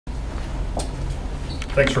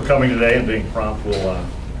Thanks for coming today and being prompt. We'll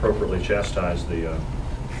appropriately chastise the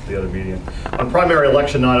other media. On primary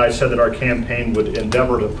election night, I said that our campaign would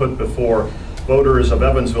endeavor to put before voters of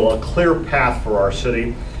Evansville a clear path for our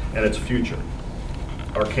city and its future.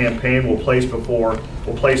 Our campaign will place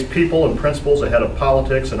people and principles ahead of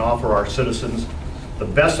politics and offer our citizens the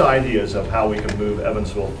best ideas of how we can move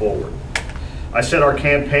Evansville forward. I said our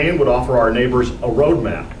campaign would offer our neighbors a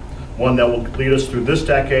roadmap, one that will lead us through this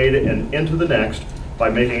decade and into the next by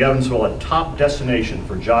making Evansville a top destination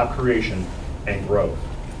for job creation and growth.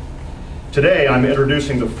 Today, I'm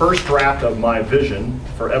introducing the first draft of my vision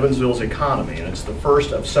for Evansville's economy, and it's the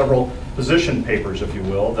first of several position papers, if you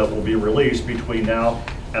will, that will be released between now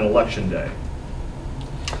and Election Day.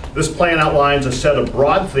 This plan outlines a set of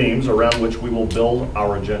broad themes around which we will build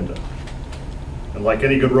our agenda. And like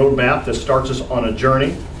any good roadmap, this starts us on a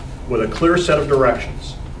journey with a clear set of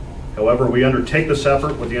directions. However, we undertake this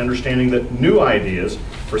effort with the understanding that new ideas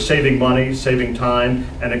for saving money, saving time,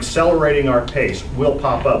 and accelerating our pace will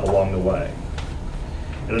pop up along the way.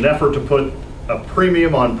 In an effort to put a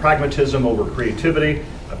premium on pragmatism over creativity,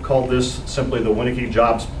 I've called this simply the Winnecke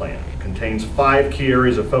Jobs Plan. It contains 5 key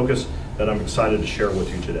areas of focus that I'm excited to share with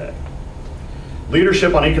you today.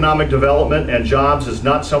 Leadership on economic development and jobs is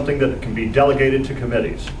not something that can be delegated to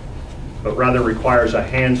committees, but rather requires a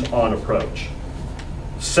hands-on approach.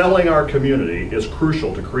 Selling our community is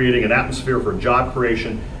crucial to creating an atmosphere for job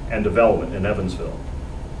creation and development in Evansville.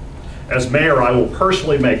 As mayor, I will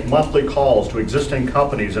personally make monthly calls to existing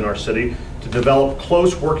companies in our city to develop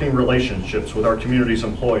close working relationships with our community's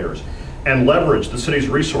employers and leverage the city's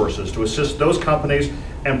resources to assist those companies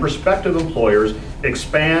and prospective employers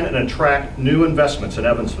expand and attract new investments in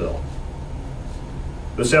Evansville.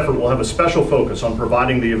 This effort will have a special focus on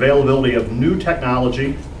providing the availability of new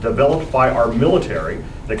technology developed by our military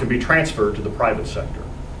that can be transferred to the private sector.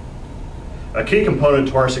 A key component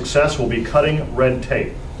to our success will be cutting red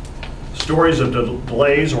tape. Stories of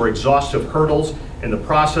delays or exhaustive hurdles in the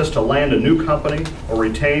process to land a new company or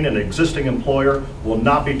retain an existing employer will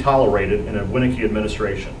not be tolerated in a Winnecke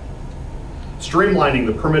administration. Streamlining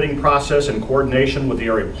the permitting process in coordination with the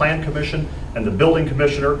Area Plan Commission and the Building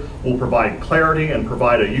Commissioner will provide clarity and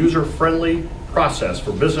provide a user-friendly process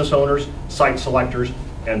for business owners, site selectors,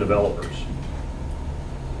 and developers.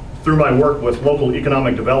 Through my work with local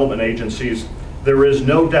economic development agencies, there is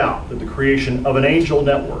no doubt that the creation of an angel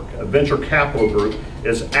network, a venture capital group,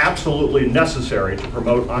 is absolutely necessary to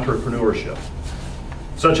promote entrepreneurship.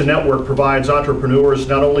 Such a network provides entrepreneurs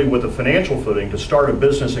not only with a financial footing to start a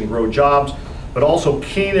business and grow jobs, but also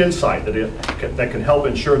keen insight that can help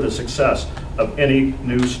ensure the success of any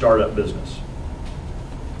new startup business.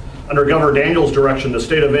 Under Governor Daniels' direction, the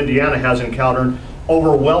state of Indiana has encountered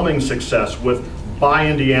overwhelming success with Buy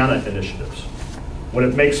Indiana initiatives. When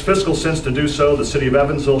it makes fiscal sense to do so, the city of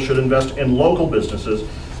Evansville should invest in local businesses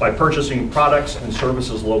by purchasing products and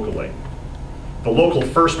services locally. The local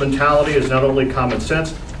first mentality is not only common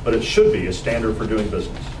sense, but it should be a standard for doing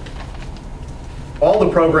business. All the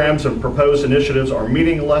programs and proposed initiatives are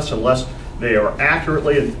meaningless unless they are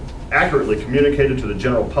accurately communicated to the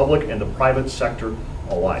general public and the private sector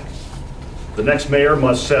alike. The next mayor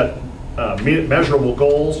must set measurable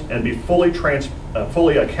goals and be fully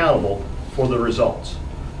accountable for the results.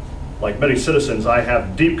 Like many citizens, I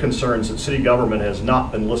have deep concerns that city government has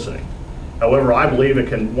not been listening. However, I believe it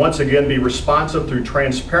can once again be responsive through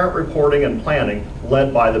transparent reporting and planning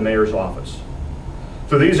led by the mayor's office.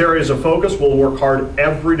 Through these areas of focus, we'll work hard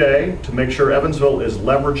every day to make sure Evansville is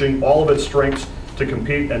leveraging all of its strengths to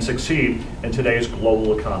compete and succeed in today's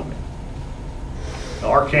global economy. Now,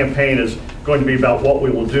 our campaign is going to be about what we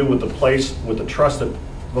will do with the trust that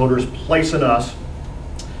voters place in us,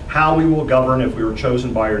 how we will govern if we were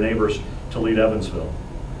chosen by our neighbors to lead Evansville.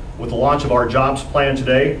 With the launch of our jobs plan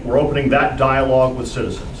today, we're opening that dialogue with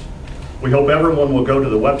citizens. We hope everyone will go to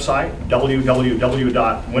the website,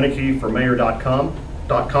 www.winneckeformayor.com,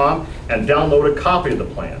 and download a copy of the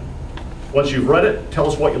plan. Once you've read it, tell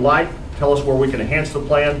us what you like, tell us where we can enhance the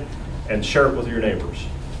plan, and share it with your neighbors.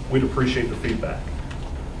 We'd appreciate the feedback.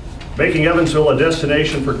 Making Evansville a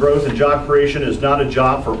destination for growth and job creation is not a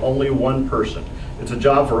job for only one person. It's a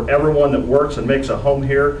job for everyone that works and makes a home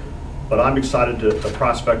here, but I'm excited to the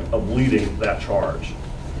prospect of leading that charge.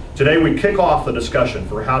 Today we kick off the discussion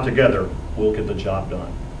for how together we'll get the job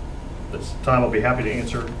done. This time I'll be happy to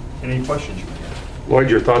answer any questions you may have. Lloyd,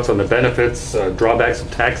 your thoughts on the benefits, drawbacks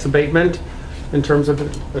of tax abatement in terms of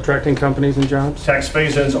attracting companies and jobs? Tax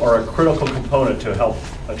phase-ins are a critical component to help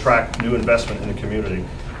attract new investment in the community.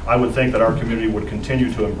 I would think that our community would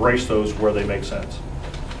continue to embrace those where they make sense.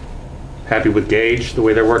 happy with Gage, the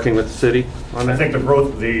way they're working with the city on I that? think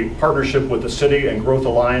the partnership with the city and Growth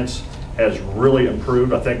Alliance has really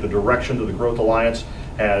improved. I think the direction that the Growth Alliance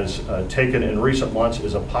has taken in recent months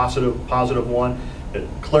is a positive one.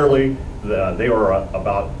 Clearly, they are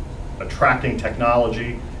about attracting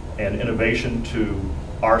technology and innovation to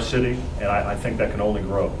our city, and I think that can only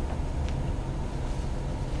grow.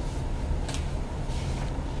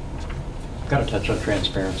 Got to touch on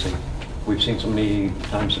transparency. We've seen so many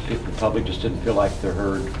times that the public just didn't feel like they're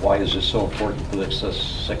heard. Why is this so important for the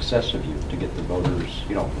success of you to get the voters,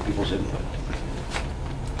 people's input?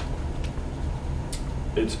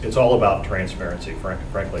 It's all about transparency,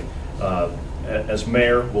 frankly. As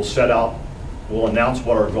mayor, we'll announce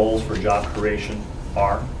what our goals for job creation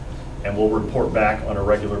are, and we'll report back on a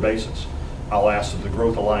regular basis. I'll ask that the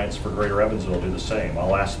Growth Alliance for Greater Evansville do the same.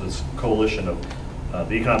 I'll ask this coalition of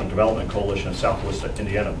the Economic Development Coalition of Southwest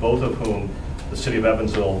Indiana, both of whom the city of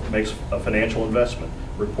Evansville makes a financial investment,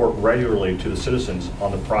 report regularly to the citizens on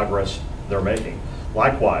the progress they're making.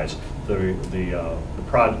 Likewise,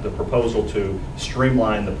 the proposal to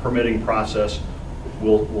streamline the permitting process,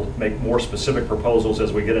 we'll make more specific proposals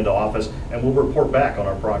as we get into office, and we'll report back on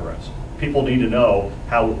our progress. People need to know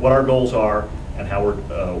what our goals are and how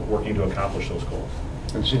we're working to accomplish those goals.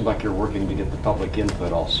 It seems like you're working to get the public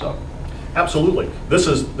input also. Absolutely. This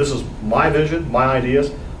is my vision, my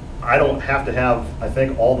ideas. I don't have to have, I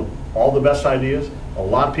think, all the best ideas. A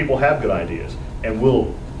lot of people have good ideas, and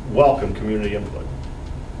we'll welcome community input.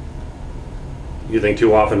 You think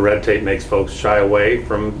too often red tape makes folks shy away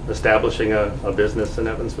from establishing a business in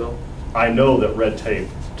Evansville? I know that red tape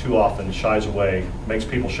too often makes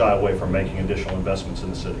people shy away from making additional investments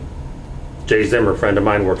in the city. Jay Zimmer, a friend of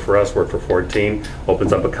mine, worked for 14,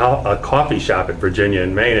 opens up a coffee shop at Virginia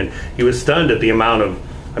and Maine, and he was stunned at the amount of,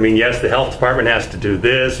 yes, the health department has to do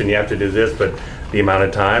this and you have to do this, but the amount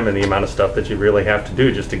of time and the amount of stuff that you really have to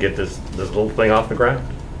do just to get this little thing off the ground.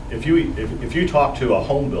 If you talk to a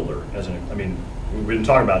home builder, we've been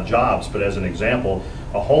talking about jobs, but as an example,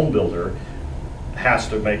 a home builder has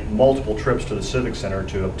to make multiple trips to the Civic Center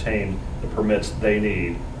to obtain the permits they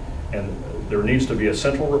need. And there needs to be a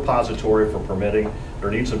central repository for permitting.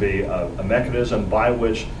 There needs to be a mechanism by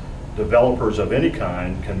which developers of any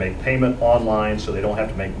kind can make payment online so they don't have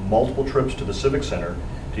to make multiple trips to the Civic Center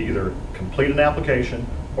to either complete an application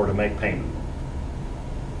or to make payment.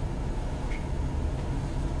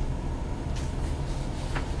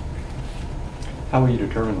 How will you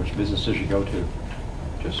determine which businesses you go to?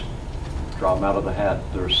 Just draw them out of the hat?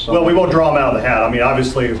 Well, we won't draw them out of the hat.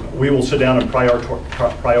 Obviously, we will sit down and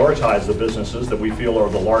prioritize the businesses that we feel are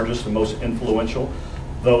the largest and most influential,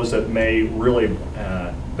 those that may really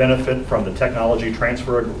benefit from the technology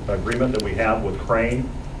transfer agreement that we have with Crane.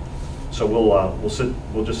 So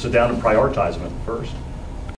we'll just sit down and prioritize them first.